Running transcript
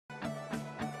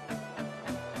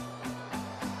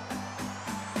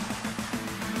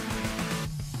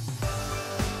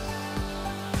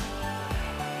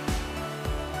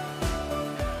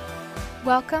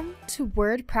Welcome to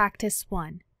Word Practice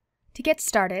 1. To get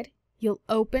started, you'll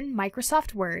open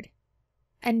Microsoft Word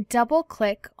and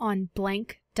double-click on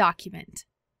Blank Document.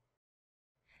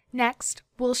 Next,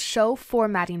 we'll show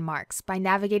formatting marks by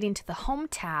navigating to the Home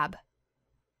tab,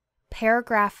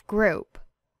 Paragraph Group,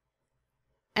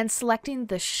 and selecting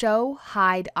the Show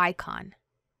Hide icon.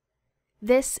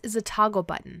 This is a toggle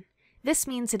button. This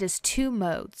means it has two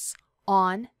modes,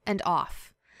 on and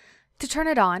off. To turn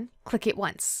it on, click it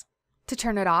once. To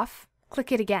turn it off,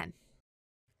 click it again.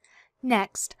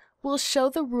 Next, we'll show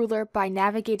the ruler by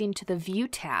navigating to the View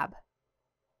tab,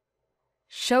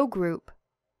 Show Group,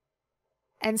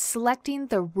 and selecting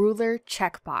the Ruler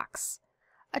checkbox.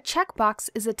 A checkbox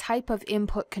is a type of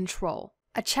input control.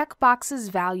 A checkbox's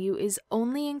value is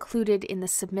only included in the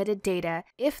submitted data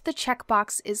if the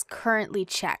checkbox is currently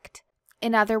checked.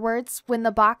 In other words, when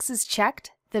the box is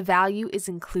checked, the value is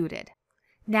included.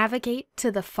 Navigate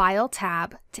to the File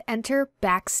tab to enter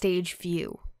Backstage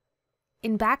View.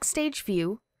 In Backstage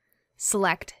View,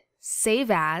 select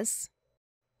Save As,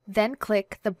 then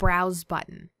click the Browse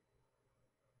button.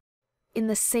 In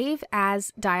the Save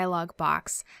As dialog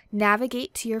box,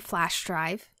 navigate to your flash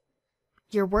drive,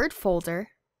 your Word folder,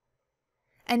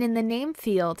 and in the name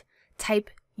field,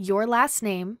 type your last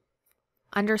name,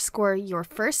 underscore your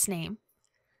first name,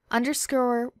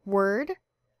 underscore Word,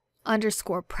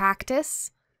 underscore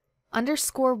practice,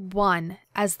 underscore 1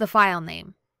 as the file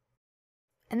name,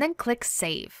 and then click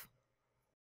Save.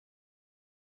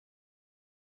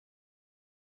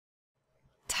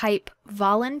 Type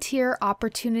Volunteer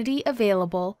Opportunity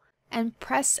Available and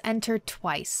press Enter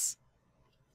twice.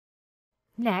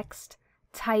 Next,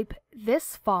 type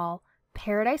This fall,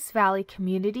 Paradise Valley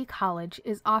Community College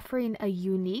is offering a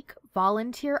unique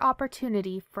volunteer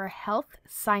opportunity for health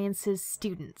sciences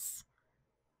students.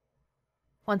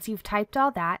 Once you've typed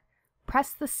all that,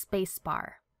 press the space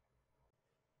bar.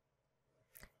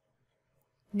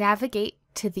 Navigate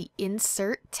to the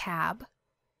Insert tab,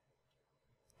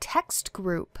 Text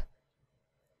Group,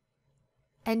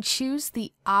 and choose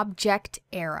the Object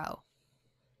arrow.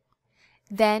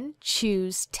 Then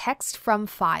choose Text from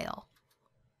File.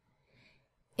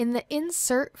 In the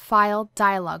Insert File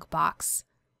dialog box,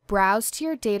 browse to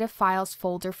your Data Files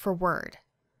folder for Word.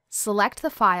 Select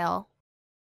the file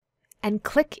and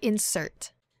click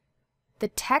Insert. The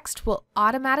text will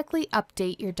automatically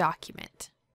update your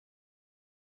document.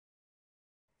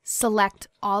 Select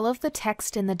all of the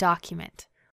text in the document.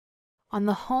 On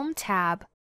the Home tab,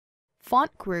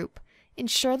 Font Group,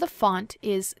 ensure the font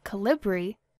is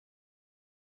Calibri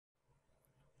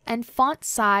and font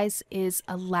size is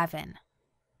 11.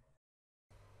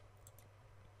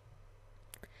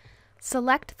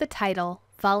 Select the title,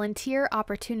 Volunteer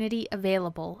Opportunity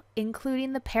Available,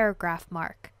 including the paragraph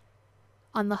mark.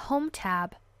 On the Home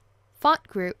tab, Font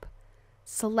Group,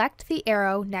 select the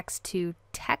arrow next to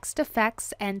Text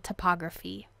Effects and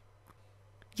Typography.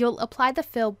 You'll apply the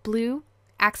fill Blue,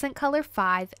 Accent Color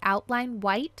 5, Outline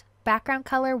White, Background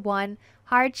Color 1,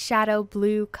 Hard Shadow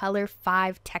Blue, Color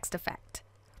 5 text effect.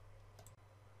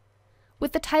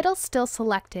 With the title still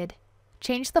selected,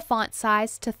 change the font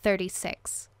size to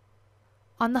 36.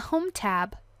 On the Home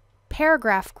tab,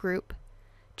 Paragraph Group,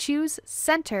 choose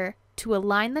Center to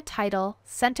align the title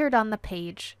centered on the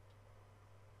page.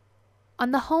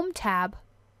 On the Home tab,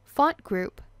 Font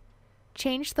Group,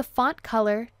 change the font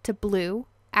color to blue,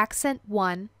 accent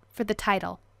 1 for the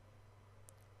title.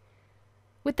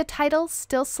 With the title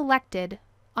still selected,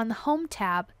 on the Home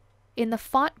tab, in the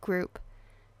Font Group,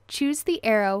 choose the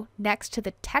arrow next to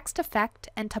the Text Effect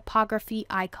and Typography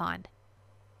icon.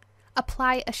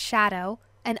 Apply a shadow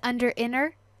and under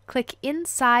Inner, click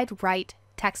Inside Right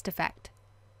Text Effect.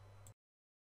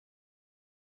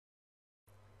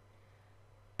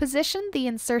 Position the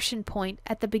insertion point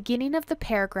at the beginning of the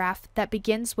paragraph that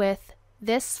begins with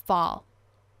This fall.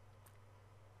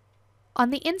 On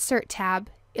the Insert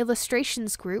tab,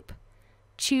 Illustrations group,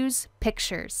 choose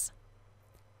Pictures.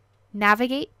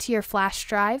 Navigate to your flash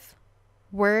drive,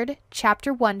 Word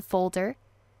Chapter 1 folder,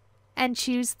 and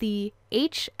choose the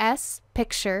HS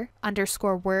Picture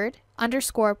 _Word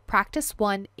 _Practice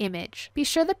 1 image. Be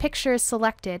sure the picture is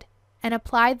selected and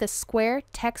apply the square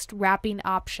text wrapping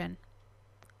option.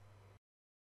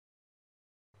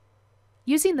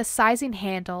 Using the sizing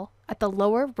handle at the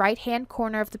lower right-hand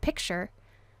corner of the picture,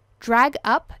 drag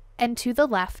up and to the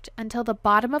left until the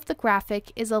bottom of the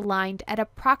graphic is aligned at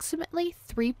approximately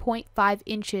 3.5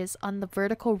 inches on the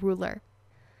vertical ruler.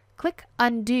 Click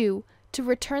Undo to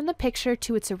return the picture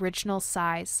to its original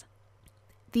size.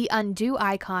 The Undo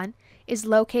icon is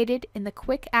located in the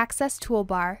Quick Access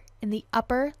toolbar in the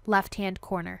upper left-hand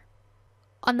corner.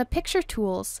 On the Picture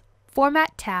Tools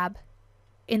Format tab,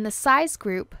 In the Size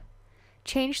group,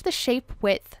 change the shape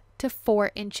width to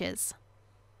 4 inches.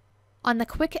 On the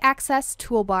Quick Access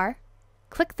toolbar,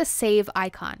 click the Save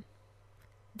icon.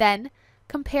 Then,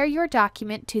 compare your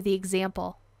document to the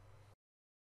example.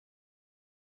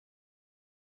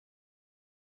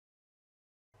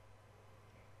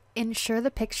 Ensure the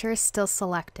picture is still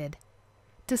selected.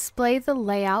 Display the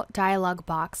Layout dialog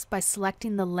box by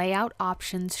selecting the Layout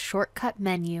Options shortcut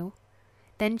menu,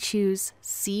 then choose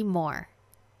See More.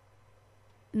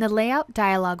 In the Layout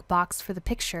dialog box for the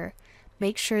picture,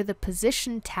 make sure the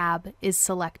Position tab is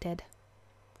selected.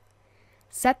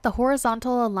 Set the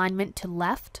horizontal alignment to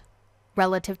left,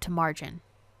 relative to margin.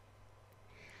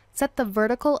 Set the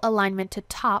vertical alignment to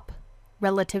top,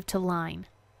 relative to line.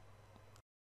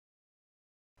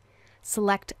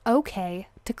 Select OK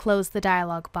to close the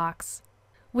dialog box.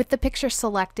 With the picture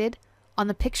selected, on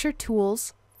the Picture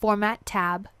Tools Format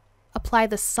tab, apply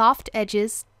the Soft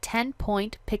Edges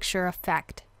 10-point picture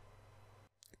effect.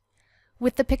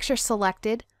 With the picture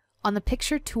selected, on the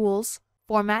Picture Tools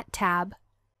Format tab,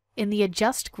 in the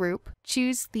Adjust group,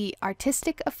 choose the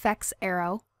Artistic Effects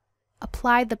arrow,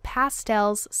 apply the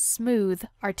Pastels Smooth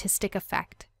Artistic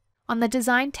Effect. On the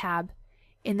Design tab,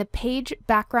 in the Page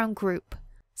Background group,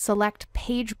 select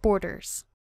Page Borders.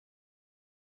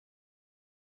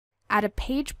 Add a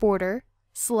page border,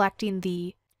 selecting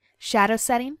the Shadow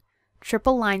Setting,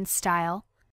 Triple Line Style,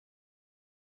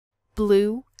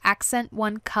 Blue Accent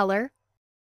 1 Color,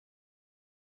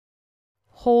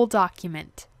 Whole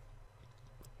Document.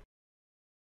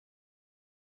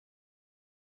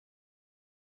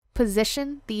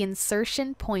 Position the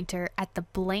insertion pointer at the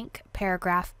blank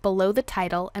paragraph below the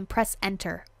title and press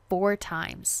Enter 4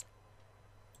 times.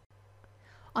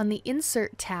 On the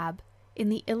Insert tab, in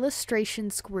the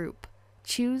Illustrations group,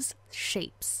 choose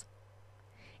Shapes.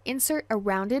 Insert a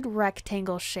rounded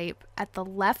rectangle shape at the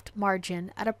left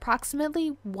margin at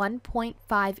approximately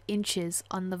 1.5 inches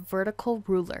on the vertical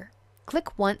ruler.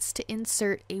 Click once to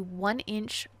insert a 1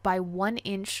 inch by 1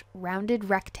 inch rounded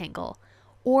rectangle,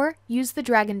 or use the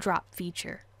drag and drop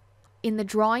feature. In the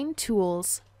Drawing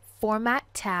Tools Format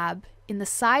tab, in the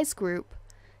Size group,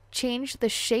 change the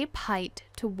shape height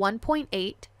to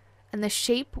 1.8 and the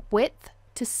shape width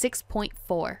to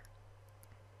 6.4.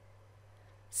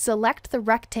 Select the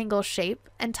rectangle shape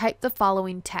and type the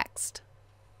following text.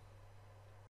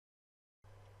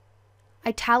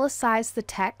 Italicize the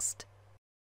text.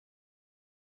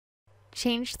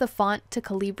 Change the font to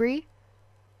Calibri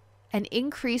and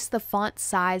increase the font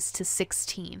size to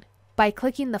 16 by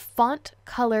clicking the Font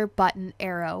Color button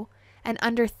arrow, and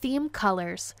under Theme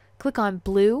Colors, click on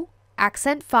Blue,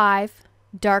 Accent 5,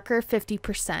 Darker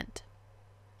 50%.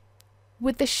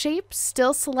 With the shape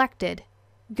still selected,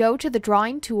 go to the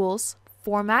Drawing Tools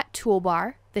Format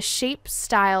toolbar, the Shape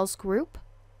Styles group,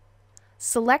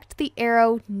 select the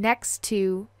arrow next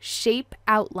to Shape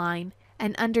Outline,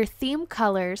 and under Theme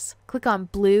Colors, click on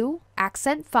Blue,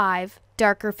 Accent 5,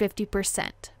 Darker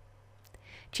 50%.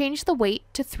 Change the weight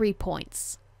to 3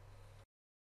 points.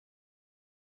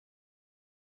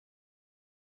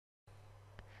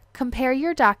 Compare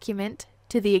your document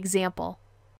to the example.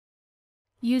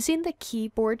 Using the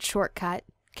keyboard shortcut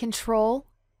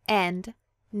Control-End,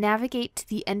 navigate to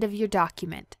the end of your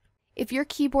document. If your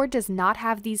keyboard does not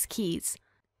have these keys,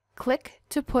 click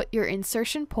to put your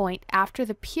insertion point after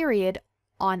the period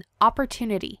on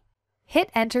Opportunity. Hit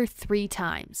Enter 3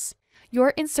 times.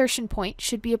 Your insertion point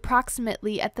should be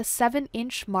approximately at the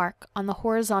 7-inch mark on the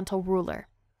horizontal ruler.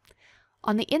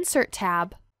 On the Insert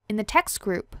tab, in the Text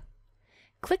group,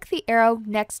 click the arrow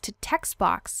next to Text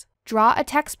Box. Draw a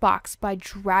text box by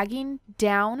dragging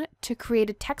down to create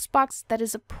a text box that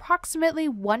is approximately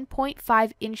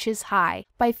 1.5 inches high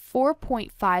by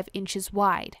 4.5 inches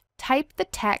wide. Type the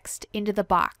text into the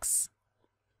box.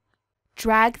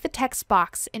 Drag the text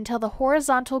box until the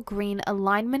horizontal green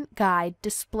alignment guide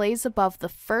displays above the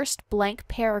first blank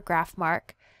paragraph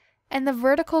mark, and the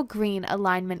vertical green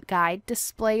alignment guide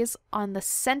displays on the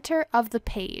center of the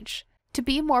page. To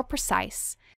be more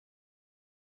precise,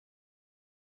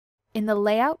 in the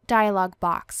Layout dialog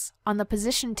box, on the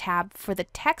Position tab for the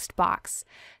text box,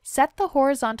 set the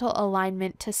horizontal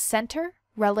alignment to center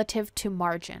relative to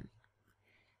margin.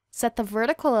 Set the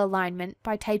vertical alignment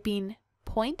by typing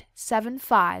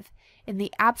 0.75 in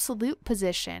the absolute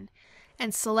position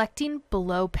and selecting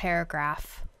below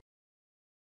paragraph.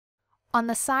 On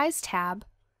the Size tab,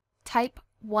 type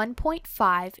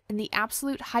 1.5 in the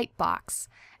absolute height box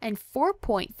and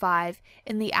 4.5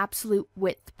 in the absolute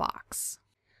width box.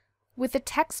 With the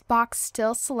text box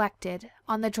still selected,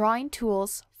 on the Drawing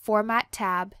Tools Format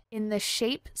tab in the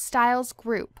Shape Styles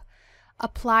group,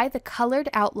 apply the colored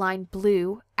outline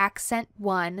blue Accent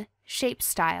 1 shape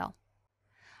style.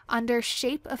 Under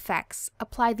Shape Effects,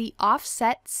 apply the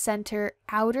Offset Center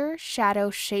Outer Shadow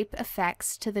Shape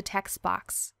Effects to the text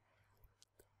box.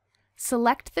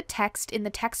 Select the text in the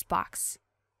text box.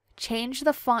 Change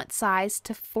the font size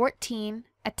to 14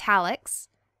 italics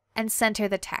and center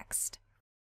the text.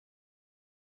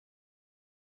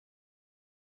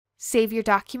 Save your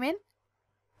document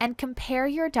and compare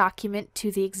your document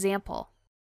to the example.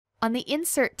 On the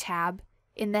Insert tab,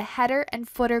 in the Header and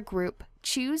Footer group,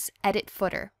 choose Edit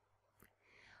Footer.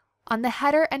 On the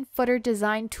Header and Footer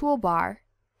Design toolbar,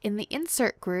 in the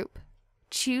Insert group,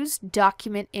 choose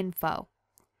Document Info.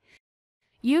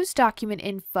 Use Document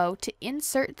Info to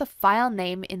insert the file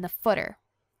name in the footer.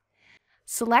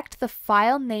 Select the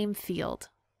File Name field.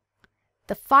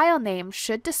 The file name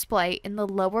should display in the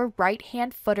lower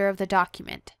right-hand footer of the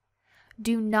document.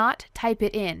 Do not type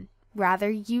it in, rather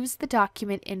use the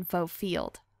Document Info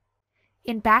field.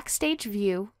 In Backstage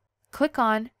View, click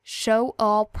on Show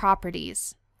All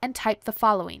Properties and type the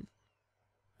following.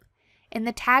 In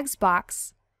the Tags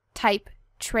box, type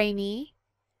Trainee,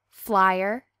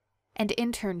 Flyer, and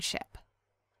Internship.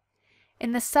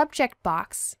 In the Subject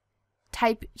box,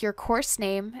 type your course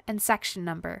name and section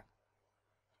number.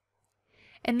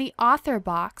 In the Author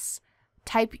box,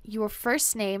 type your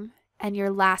first name and your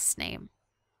last name.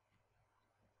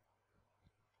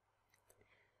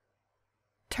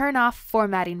 Turn off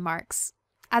formatting marks.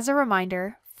 As a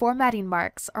reminder, formatting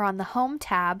marks are on the Home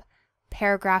tab,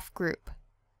 Paragraph Group.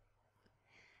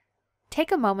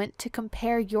 Take a moment to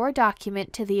compare your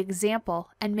document to the example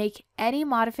and make any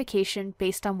modification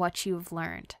based on what you've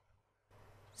learned.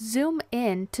 Zoom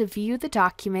in to view the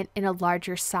document in a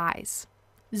larger size.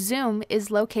 Zoom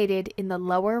is located in the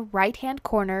lower right-hand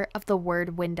corner of the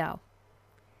Word window.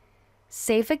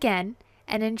 Save again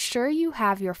and ensure you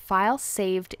have your file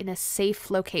saved in a safe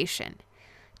location.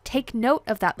 Take note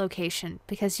of that location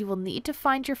because you will need to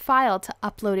find your file to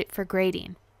upload it for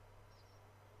grading.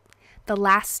 The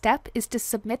last step is to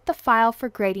submit the file for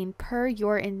grading per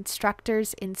your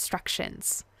instructor's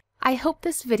instructions. I hope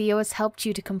this video has helped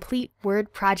you to complete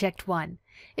Word Project 1.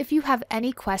 If you have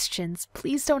any questions,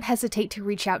 please don't hesitate to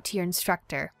reach out to your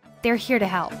instructor. They're here to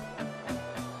help.